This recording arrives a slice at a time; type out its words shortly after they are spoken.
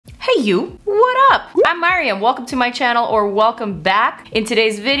you, what up? I'm Maryam, welcome to my channel or welcome back. In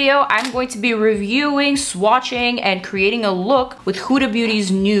today's video, I'm going to be reviewing, swatching, and creating a look with Huda Beauty's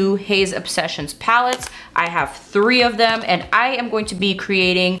new Haze Obsessions palettes. I have 3 of them and I am going to be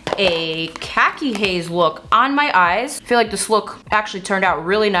creating a khaki haze look on my eyes. I feel like this look actually turned out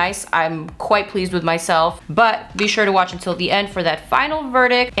really nice. I'm quite pleased with myself, but be sure to watch until the end for that final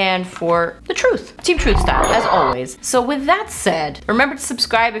verdict and for the truth. Team Truth style, as always. So with that said, remember to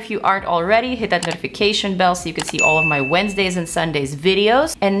subscribe if you aren't already. Hit that notification bell so you can see all of my Wednesdays and Sundays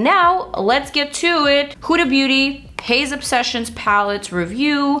videos. And now let's get to it. Huda Beauty Haze Obsessions palettes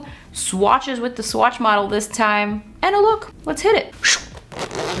review, swatches with the swatch model this time, and a look. Let's hit it.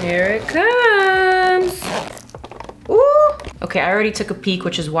 Here it comes. Ooh. Okay, I already took a peek,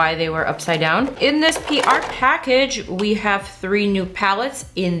 which is why they were upside down. In this PR package, we have 3 new palettes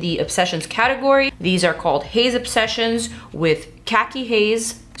in the Obsessions category. These are called Haze Obsessions with Khaki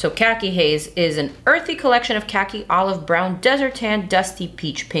Haze. So Khaki Haze is an earthy collection of khaki, olive brown, desert tan, dusty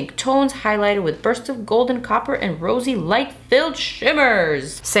peach pink tones highlighted with bursts of golden, copper, and rosy light-filled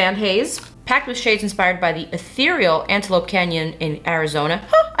shimmers. Sand Haze, packed with shades inspired by the ethereal Antelope Canyon in Arizona.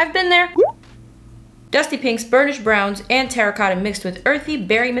 Huh, I've been there. Dusty pinks, burnished browns, and terracotta mixed with earthy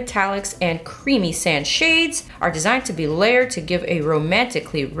berry metallics and creamy sand shades are designed to be layered to give a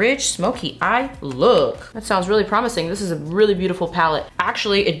romantically rich, smoky eye look. That sounds really promising. This is a really beautiful palette.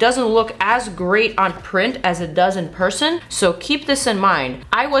 Actually, it doesn't look as great on print as it does in person, so keep this in mind.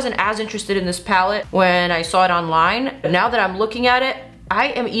 I wasn't as interested in this palette when I saw it online, but now that I'm looking at it,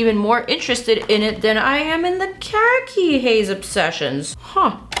 I am even more interested in it than I am in the Khaki Haze Obsessions.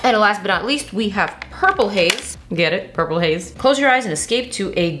 Huh. And last but not least, we have Purple Haze. Get it? Purple Haze. Close your eyes and escape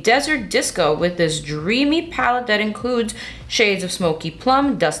to a desert disco with this dreamy palette that includes shades of smoky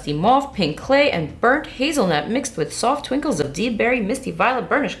plum, dusty mauve, pink clay, and burnt hazelnut mixed with soft twinkles of deep berry, misty violet,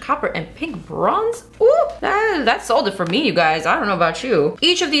 burnished copper, and pink bronze. Ooh, that sold it for me, you guys. I don't know about you.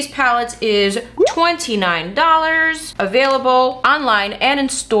 Each of these palettes is $29, available online and in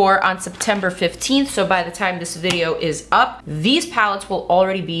store on September 15th. So by the time this video is up, these palettes will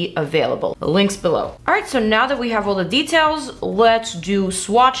already be available. The links below. All right, so now that we have all the details, let's do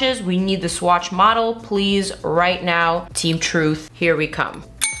swatches. We need the swatch model, please, right now. Team Truth, here we come.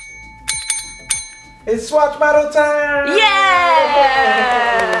 It's swatch model time!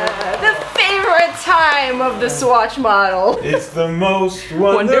 Yeah! The favorite time of the swatch model. It's the most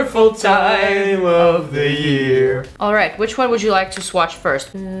wonderful time of the year. All right, which one would you like to swatch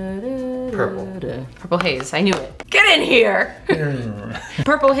first? Purple. Purple Haze, I knew it. Get in here!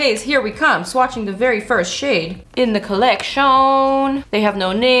 Purple Haze, here we come. Swatching the very first shade in the collection. They have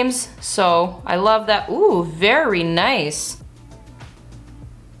no names, so I love that. Ooh, very nice.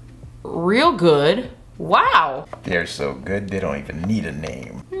 Real good. Wow. They're so good, they don't even need a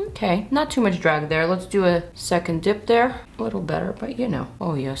name. Okay, not too much drag there. Let's do a second dip there. A little better, but you know.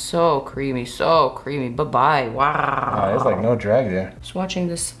 Oh yeah, so creamy, Bye-bye, wow. Oh, there's like no drag there. Swatching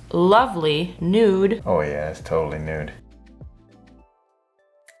this lovely nude. Oh yeah, it's totally nude.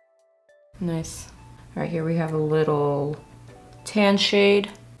 Nice. All right, here we have a little tan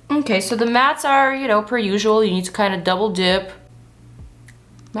shade. Okay, so the mattes are, you know, per usual. You need to kind of double dip.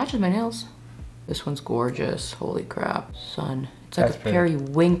 Matches my nails. This one's gorgeous. Holy crap, son. It's like a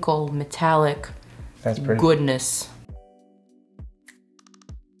periwinkle metallic goodness.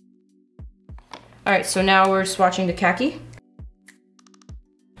 All right, so now we're swatching the khaki.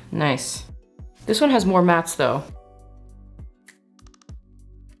 Nice. This one has more mattes though.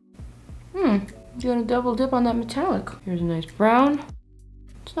 You gonna double dip on that metallic. Here's a nice brown.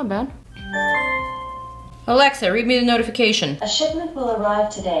 It's not bad. Alexa, read me the notification. A shipment will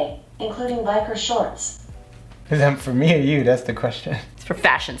arrive today, including biker shorts. Is that for me or you? That's the question. It's for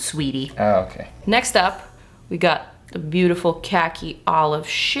fashion, sweetie. Oh, okay. Next up, we got the beautiful khaki olive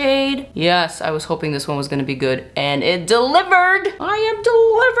shade. Yes, I was hoping this one was gonna be good, and it delivered. I am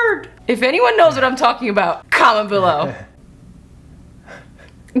delivered. If anyone knows what I'm talking about, comment below.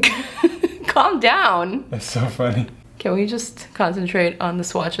 Calm down. That's so funny. Can we just concentrate on the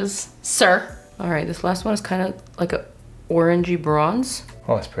swatches, sir? All right, this last one is kind of like a orangey bronze.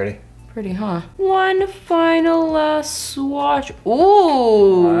 Oh, it's pretty. Pretty, huh? One final last swatch.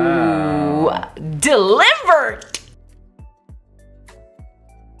 Ooh, wow. Delivered.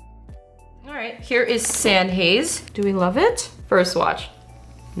 All right, here is Sand Haze. Do we love it? First swatch.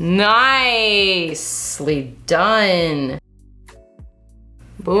 Nicely done.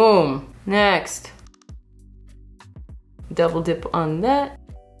 Boom. Next. Double dip on that.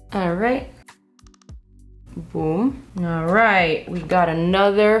 All right. Boom. All right, we got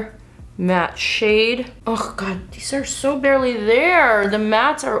another matte shade. Oh God, these are so barely there. The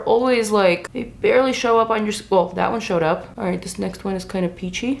mattes are always like, they barely show up on your, well, that one showed up. All right, this next one is kind of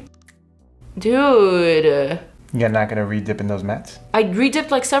peachy. Dude. You're not gonna re-dip in those mattes? I re-dipped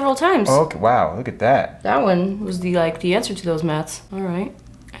like several times. Oh, okay, wow, look at that. That one was the answer to those mattes. All right,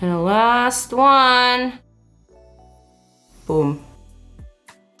 and the last one. Boom.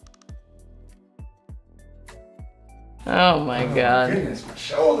 Oh my God. Goodness, my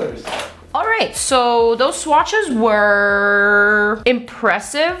shoulders. All right, so those swatches were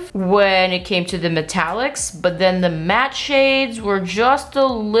impressive when it came to the metallics, but then the matte shades were just a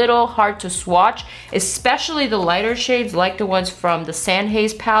little hard to swatch, especially the lighter shades like the ones from the Sand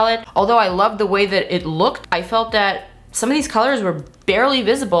Haze palette. Although I loved the way that it looked, I felt that some of these colors were barely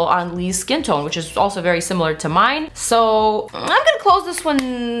visible on Lee's skin tone, which is also very similar to mine. So I'm gonna close this one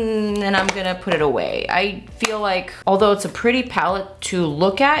and I'm gonna put it away. I feel like, although it's a pretty palette to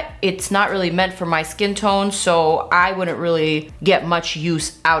look at, it's not really meant for my skin tone, so I wouldn't really get much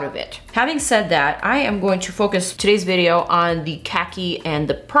use out of it. Having said that, I am going to focus today's video on the khaki and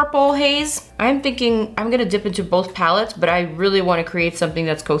the purple haze. I'm thinking I'm gonna dip into both palettes, but I really wanna create something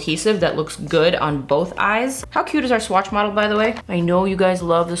that's cohesive, that looks good on both eyes. How cute is our swatch model, by the way? I know you guys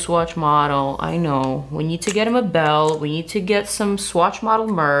love the swatch model. I know. We need to get him a belt. We need to get some swatch model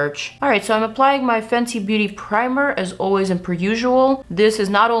merch. All right, so I'm applying my Fenty Beauty primer as always and per usual. This is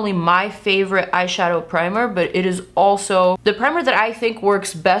not only my favorite eyeshadow primer, but it is also the primer that I think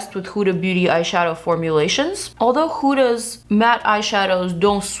works best with Huda Beauty eyeshadow formulations. Although Huda's matte eyeshadows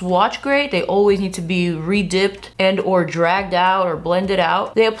don't swatch great, they always need to be re-dipped and or dragged out or blended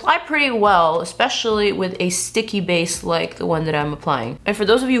out. They apply pretty well, especially with a sticky base like the one that I'm applying. And for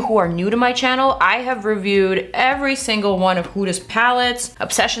those of you who are new to my channel, I have reviewed every single one of Huda's palettes,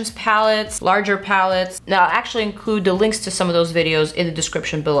 Obsessions palettes, larger palettes. Now I'll actually include the links to some of those videos in the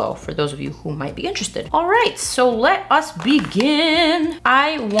description below for those of you who might be interested. All right, so let us begin.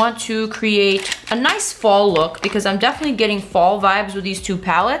 I want to create a nice fall look because I'm definitely getting fall vibes with these two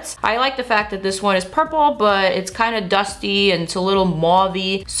palettes. I like the fact that this one is purple, but it's kind of dusty and it's a little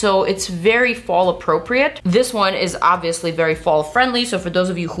mauvey, so it's very fall appropriate. This one is obviously very fall friendly, so for those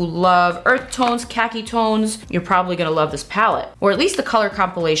of you who love earth tones, khaki tones, you're probably gonna love this palette, or at least the color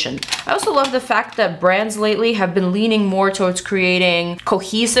compilation. I also love the fact that brands lately have been leaning more towards creating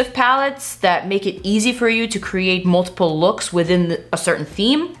cohesive palettes that make it easy for you to create multiple looks within a certain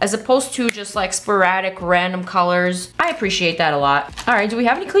theme, as opposed to just like sporadic random colors. I appreciate that a lot. All right, do we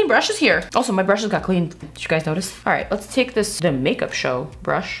have any clean brushes here? Also, my brushes got cleaned. Did you guys notice? All right, let's take the makeup show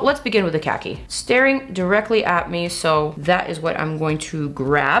brush. Let's begin with the khaki. Staring directly at me, so that is what I'm going to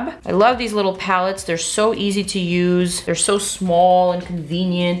grab. I love these little palettes. They're so easy to use. They're so small and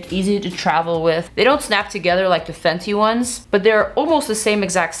convenient, easy to travel with. They don't snap together like the Fenty ones, but they're almost the same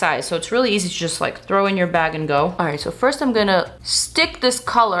exact size, so it's really easy to just like throw in your bag and go. All right, so first I'm gonna stick this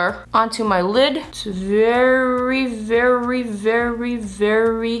color onto my lid. It's very, very, very,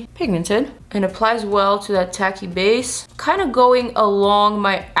 very pigmented and applies well to that tacky base. Kind of going along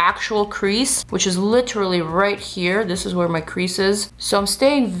my actual crease, which is literally right here. This is where my crease is. So I'm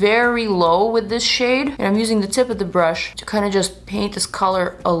staying very low with this shade, and I'm using the tip of the brush to kind of just paint this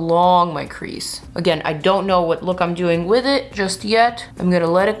color along my crease. Again, I don't know what look I'm doing with it just yet. I'm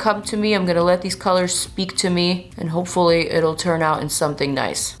gonna let it come to me. I'm gonna let these colors speak to me, and hopefully it'll turn out in something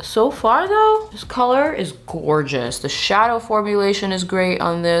nice. So far though, this color is gorgeous. The shadow formulation is great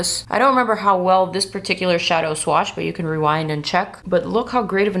on this. I don't remember how well this particular shadow swatched, but you can rewind and check. But look how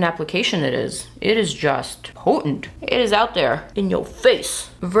great of an application it is. It is just potent. It is out there in your face.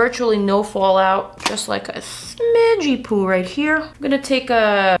 Virtually no fallout, just like a smidgy poo right here. I'm gonna take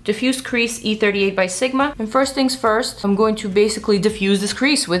a diffuse crease E38 by Sigma, and first things first, I'm going to basically diffuse this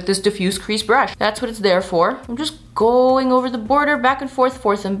crease with this diffuse crease brush. That's what it's there for. I'm just going over the border, back and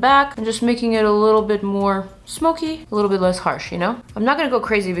forth and back, and just making it a little bit more smoky, a little bit less harsh, you know? I'm not gonna go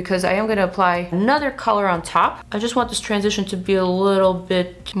crazy because I am gonna apply another color on top. I just want this transition to be a little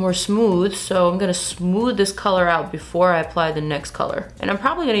bit more smooth, so I'm gonna smooth this color out before I apply the next color. And I'm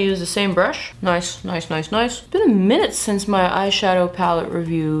probably gonna use the same brush. Nice, nice, nice, nice. It's been a minute since my eyeshadow palette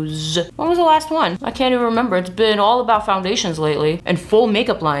reviews. When was the last one? I can't even remember. It's been all about foundations lately and full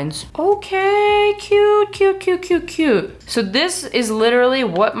makeup lines. Okay, cute, cute, cute, cute, cute. So this is literally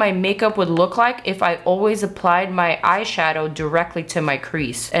what my makeup would look like if I always applied my eyeshadow directly to my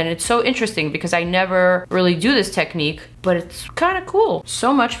crease. And it's so interesting because I never really do this technique, but it's kind of cool.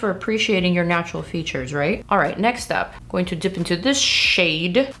 So much for appreciating your natural features, right? All right, next up, I'm going to dip into this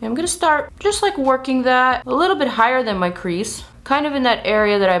shade. I'm gonna start just like working that a little bit higher than my crease, kind of in that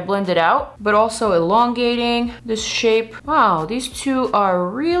area that I blended out, but also elongating this shape. Wow, these two are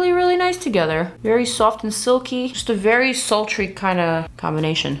really, really nice together. Very soft and silky. Just a very sultry kind of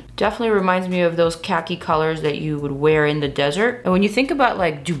combination. Definitely reminds me of those khaki colors that you would wear in the desert. And when you think about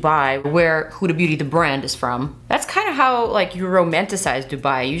like Dubai, where Huda Beauty, the brand, is from, that's kind of how like you romanticize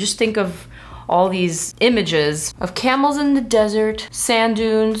Dubai. You just think of all these images of camels in the desert, sand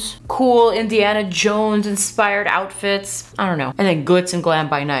dunes, cool Indiana Jones inspired outfits. I don't know. And then glitz and glam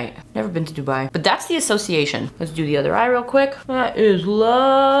by night. Never been to Dubai, but that's the association. Let's do the other eye real quick. That is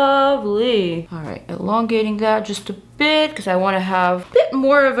lovely. All right, elongating that just a bit because I want to have a bit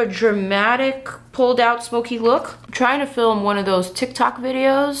more of a dramatic pulled out smoky look. I'm trying to film one of those TikTok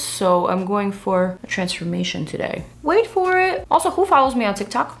videos, so I'm going for a transformation today. Wait for it. Also, who follows me on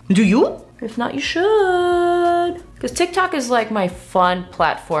TikTok? Do you? If not, you should. Because TikTok is like my fun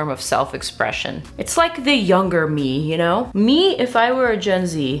platform of self-expression. It's like the younger me, you know? Me if I were a Gen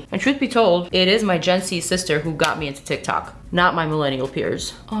Z. And truth be told, it is my Gen Z sister who got me into TikTok, not my millennial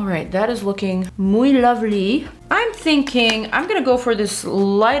peers. All right, that is looking muy lovely. I'm thinking I'm gonna go for this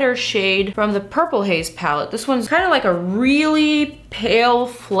lighter shade from the Purple Haze palette. This one's kind of like a really pale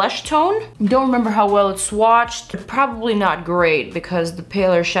flesh tone. Don't remember how well it's swatched. Probably not great because the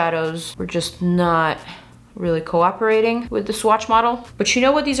paler shadows were just not really cooperating with the swatch model. But you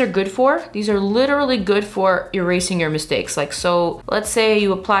know what these are good for? These are literally good for erasing your mistakes. Like, so let's say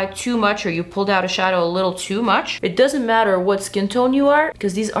you applied too much or you pulled out a shadow a little too much. It doesn't matter what skin tone you are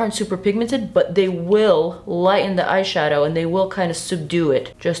because these aren't super pigmented, but they will lighten the eyeshadow and they will kind of subdue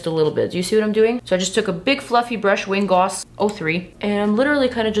it just a little bit. Do you see what I'm doing? So I just took a big fluffy brush, Wing Goss 03, and I'm literally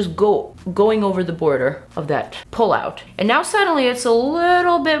kind of just going over the border of that pull out. And now suddenly it's a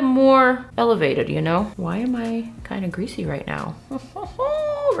little bit more elevated, you know? Why am I kind of greasy right now?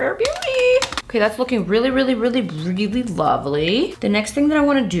 Rare beauty. Okay, that's looking really, really, really, really lovely. The next thing that I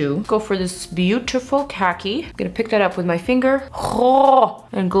want to do, go for this beautiful khaki. I'm gonna pick that up with my finger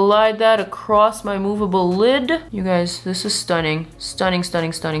and glide that across my movable lid. You guys, this is stunning. Stunning,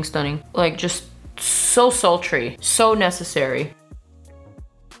 stunning, stunning, stunning. Like, just so sultry, so necessary.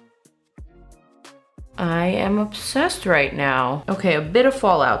 I am obsessed right now. Okay, a bit of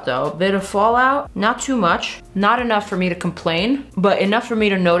fallout though. A bit of fallout, not too much. Not enough for me to complain, but enough for me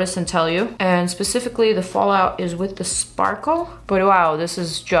to notice and tell you. And specifically the fallout is with the sparkle. But wow, this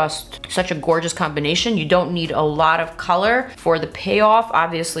is just such a gorgeous combination. You don't need a lot of color for the payoff.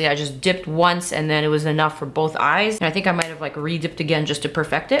 Obviously, I just dipped once and then it was enough for both eyes. And I think I might have like re-dipped again just to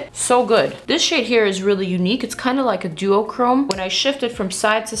perfect it. So good. This shade here is really unique. It's kind of like a duochrome. When I shift it from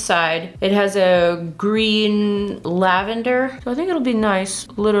side to side, it has a green lavender. So I think it'll be nice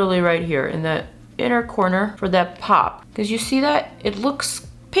literally right here in that inner corner for that pop. Because you see that? It looks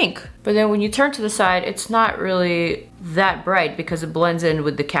pink. But then when you turn to the side, it's not really that bright because it blends in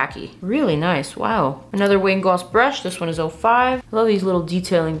with the khaki. Really nice, wow. Another Wing Goss brush, this one is 05. I love these little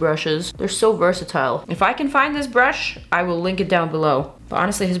detailing brushes. They're so versatile. If I can find this brush, I will link it down below. But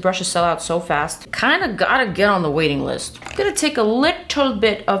honestly, his brushes sell out so fast. Kinda gotta get on the waiting list. I'm gonna take a little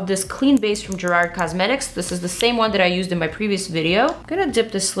bit of this clean base from GERARD Cosmetics. This is the same one that I used in my previous video. I'm gonna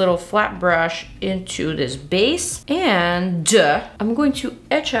dip this little flat brush into this base and I'm going to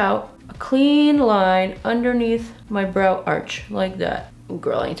etch out a clean line underneath my brow arch, like that. Oh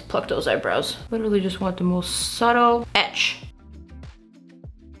girl, I need to pluck those eyebrows. Literally just want the most subtle etch.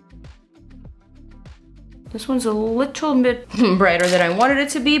 This one's a little bit brighter than I wanted it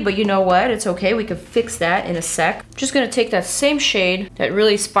to be, but you know what? It's okay, we can fix that in a sec. I'm just gonna take that same shade, that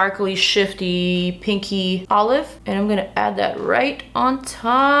really sparkly, shifty, pinky olive, and I'm gonna add that right on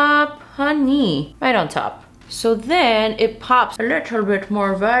top, honey. Right on top. So then it pops a little bit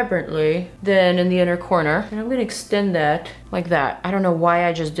more vibrantly than in the inner corner. And I'm gonna extend that like that. I don't know why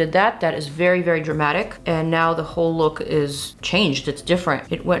I just did that. That is very, very dramatic. And now the whole look is changed, it's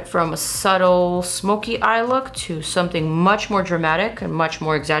different. It went from a subtle smoky eye look to something much more dramatic and much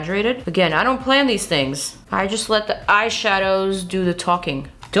more exaggerated. Again, I don't plan these things. I just let the eyeshadows do the talking.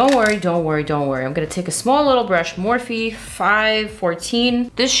 Don't worry, don't worry, don't worry. I'm gonna take a small little brush, Morphe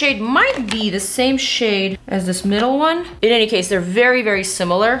 514. This shade might be the same shade as this middle one. In any case, they're very, very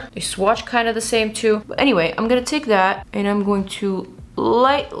similar. They swatch kind of the same too. But anyway, I'm gonna take that and I'm going to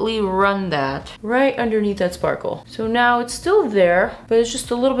lightly run that right underneath that sparkle. So now it's still there, but it's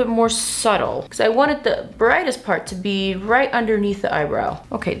just a little bit more subtle because I wanted the brightest part to be right underneath the eyebrow.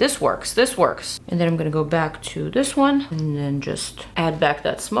 Okay, this works, this works. And then I'm gonna go back to this one and then just add back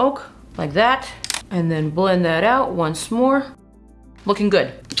that smoke like that and then blend that out once more. Looking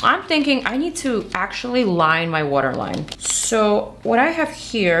good. I'm thinking I need to actually line my waterline. So what I have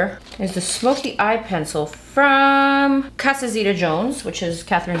here is the Smoky Eye Pencil from CASA Zeta Jones, which is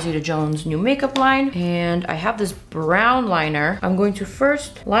Catherine Zeta-Jones' new makeup line. And I have this brown liner. I'm going to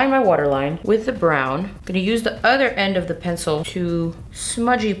first line my waterline with the brown. I'm gonna use the other end of the pencil to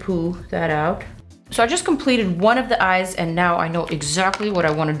smudgy poo that out. So I just completed one of the eyes and now I know exactly what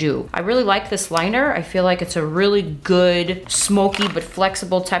I want to do. I really like this liner. I feel like it's a really good smoky but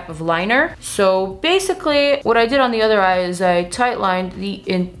flexible type of liner. So basically what I did on the other eye is I tight lined the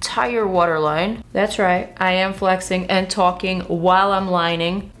entire waterline. That's right, I am flexing and talking while I'm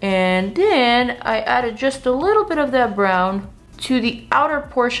lining. And then I added just a little bit of that brown to the outer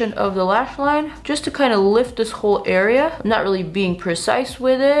portion of the lash line, just to kind of lift this whole area. I'm not really being precise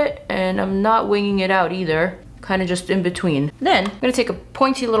with it, and I'm not winging it out either. Kind of just in between. Then I'm gonna take a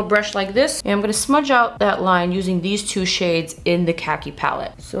pointy little brush like this and I'm gonna smudge out that line using these two shades in the khaki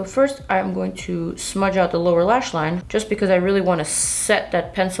palette. So first I'm going to smudge out the lower lash line just because I really want to set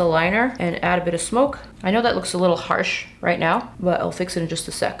that pencil liner and add a bit of smoke. I know that looks a little harsh right now, but I'll fix it in just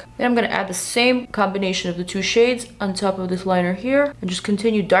a sec. Then I'm gonna add the same combination of the two shades on top of this liner here and just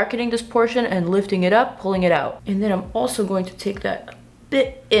continue darkening this portion and lifting it up, pulling it out. And then I'm also going to take that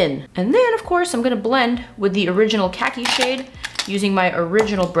bit in. And then of course I'm gonna blend with the original khaki shade using my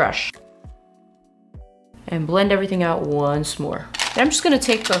original brush and blend everything out once more. And I'm just gonna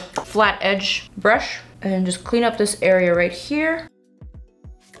take a flat edge brush and just clean up this area right here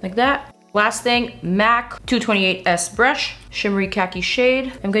like that. Last thing, MAC 228S brush, shimmery khaki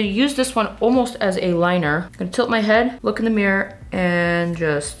shade. I'm gonna use this one almost as a liner. I'm gonna tilt my head, look in the mirror, and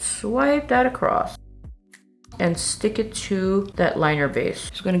just swipe that across and stick it to that liner base.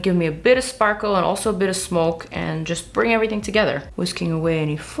 It's gonna give me a bit of sparkle and also a bit of smoke and just bring everything together. Whisking away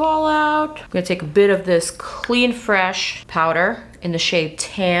any fallout. I'm gonna take a bit of this Clean Fresh powder in the shade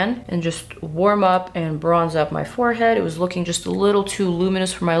Tan and just warm up and bronze up my forehead. It was looking just a little too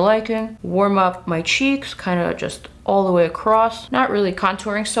luminous for my liking. Warm up my cheeks, kind of just all the way across. Not really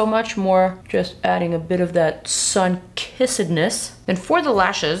contouring so much, more just adding a bit of that sun-kissedness. Then for the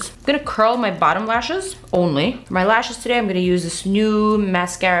lashes, I'm gonna curl my bottom lashes only. For my lashes today, I'm gonna use this new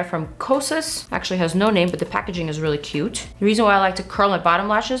mascara from KOSAS. Actually has no name, but the packaging is really cute. The reason why I like to curl my bottom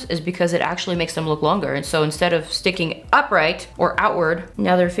lashes is because it actually makes them look longer. And so instead of sticking upright or outward,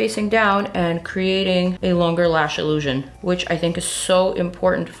 now they're facing down and creating a longer lash illusion, which I think is so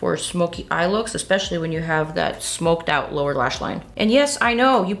important for smoky eye looks, especially when you have that smoked out lower lash line. And yes, I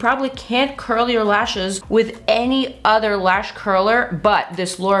know you probably can't curl your lashes with any other lash curler but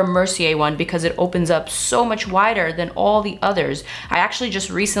this Laura Mercier one because it opens up so much wider than all the others. I actually just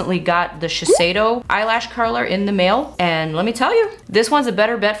recently got the Shiseido eyelash curler in the mail, and let me tell you, this one's a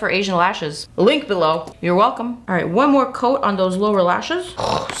better bet for Asian lashes. Link below. You're welcome. All right, one more coat on those lower lashes.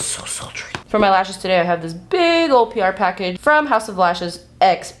 Oh, so sultry. For my lashes today, I have this big old PR package from House of Lashes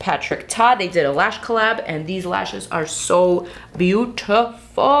x Patrick Ta. They did a lash collab and these lashes are so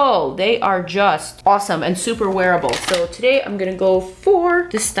beautiful. They are just awesome and super wearable. So today I'm gonna go for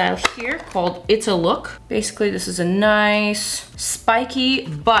this style here called It's a Look. Basically this is a nice spiky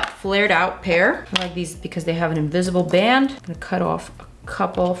but flared out pair. I like these because they have an invisible band. I'm gonna cut off a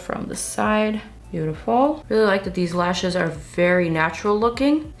couple from the side. Beautiful. Really like that these lashes are very natural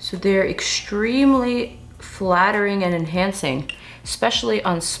looking. So they're extremely flattering and enhancing, especially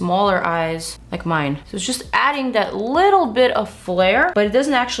on smaller eyes like mine. So it's just adding that little bit of flare, but it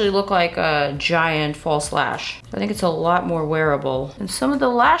doesn't actually look like a giant false lash. I think it's a lot more wearable. And some of the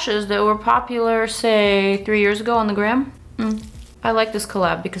lashes that were popular, say 3 years ago on the gram, I like this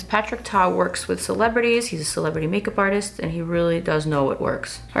collab because Patrick Ta works with celebrities. He's a celebrity makeup artist and he really does know what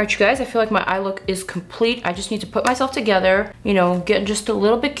works. All right, you guys, I feel like my eye look is complete. I just need to put myself together, you know, get just a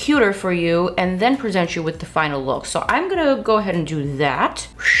little bit cuter for you and then present you with the final look. So I'm gonna go ahead and do that.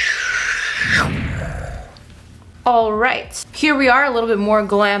 All right, here we are, a little bit more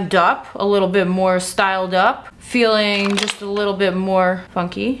glammed up, a little bit more styled up, feeling just a little bit more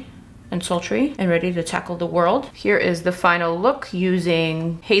funky and sultry and ready to tackle the world. Here is the final look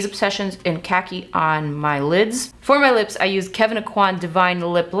using Haze Obsessions in khaki on my lids. For my lips, I used KEVYN Aquan Divine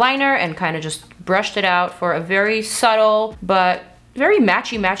Lip Liner and kind of just brushed it out for a very subtle but very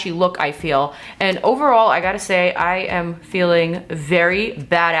matchy look, I feel. And overall, I gotta say, I am feeling very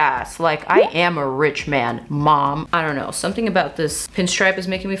badass. Like, I am a rich man, mom. I don't know, something about this pinstripe is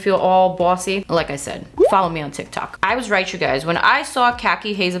making me feel all bossy. Like I said, follow me on TikTok. I was right, you guys. When I saw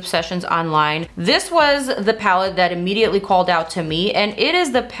Khaki Haze Obsessions online, this was the palette that immediately called out to me, and it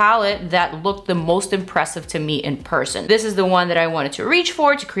is the palette that looked the most impressive to me in person. This is the one that I wanted to reach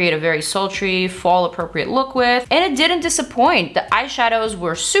for to create a very sultry, fall-appropriate look with, and it didn't disappoint. The eyeshadows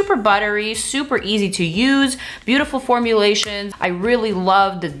were super buttery, super easy to use, beautiful formulations. I really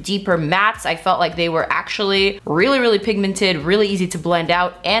loved the deeper mattes. I felt like they were actually really pigmented, really easy to blend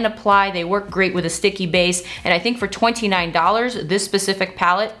out and apply. They work great with a sticky base, and I think for $29, this specific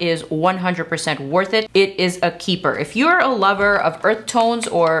palette is 100% worth it. It is a keeper. If you're a lover of earth tones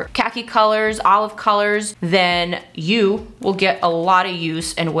or khaki colors, olive colors, then you will get a lot of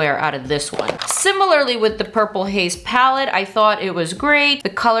use and wear out of this one. Similarly with the Purple Haze palette, I thought it was great. The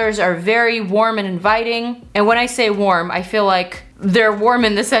colors are very warm and inviting. And when I say warm, I feel like they're warm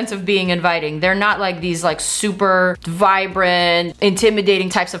in the sense of being inviting. They're not like these like super vibrant, intimidating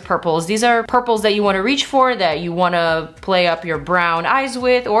types of purples. These are purples that you want to reach for, that you want to play up your brown eyes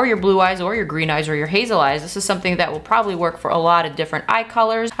with, or your blue eyes, or your green eyes, or your hazel eyes. This is something that will probably work for a lot of different eye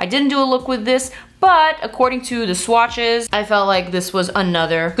colors. I didn't do a look with this, but according to the swatches, I felt like this was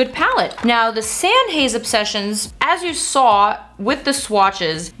another good palette. Now the Sand Haze Obsessions, as you saw with the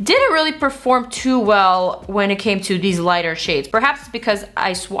swatches, didn't really perform too well when it came to these lighter shades. Perhaps it's because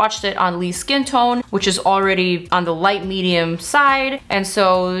I swatched it on Lee's skin tone, which is already on the light medium side, and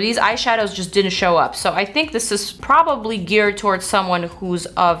so these eyeshadows just didn't show up. So I think this is probably geared towards someone who's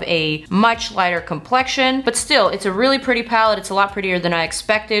of a much lighter complexion, but still, it's a really pretty palette. It's a lot prettier than I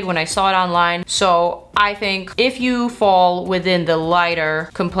expected when I saw it online. So I think if you fall within the lighter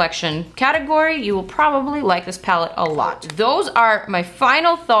complexion category, you will probably like this palette a lot. Those are my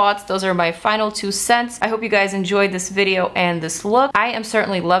final thoughts. Those are my final 2 cents. I hope you guys enjoyed this video and this look. I am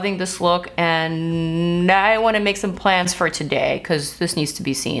certainly loving this look, and I want to make some plans for today because this needs to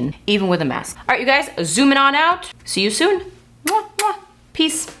be seen, even with a mask. All right, you guys, zooming on out. See you soon. Mwah, mwah.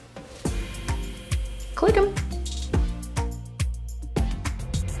 Peace. Click 'em.